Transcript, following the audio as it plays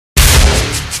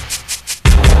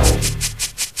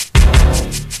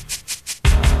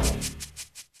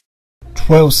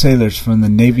12 sailors from the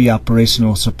Navy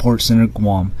Operational Support Center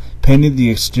Guam painted the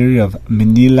exterior of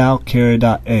Mangilao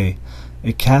Karidat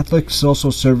a Catholic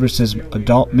social services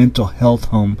adult mental health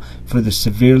home for the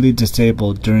severely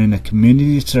disabled during a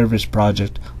community service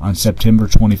project on September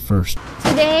 21st.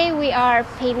 Today we are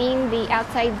painting the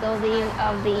outside building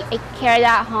of the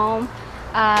Karidat home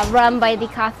run by the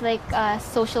Catholic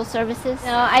social services.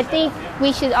 I think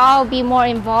we should all be more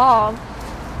involved,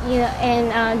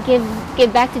 and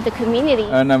give back to the community.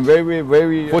 And I'm very,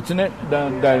 very fortunate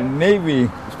that the Navy,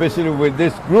 especially with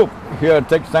this group here,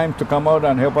 takes time to come out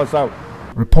and help us out.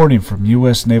 Reporting from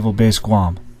U.S. Naval Base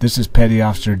Guam, this is Petty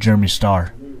Officer Jeremy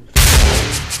Starr.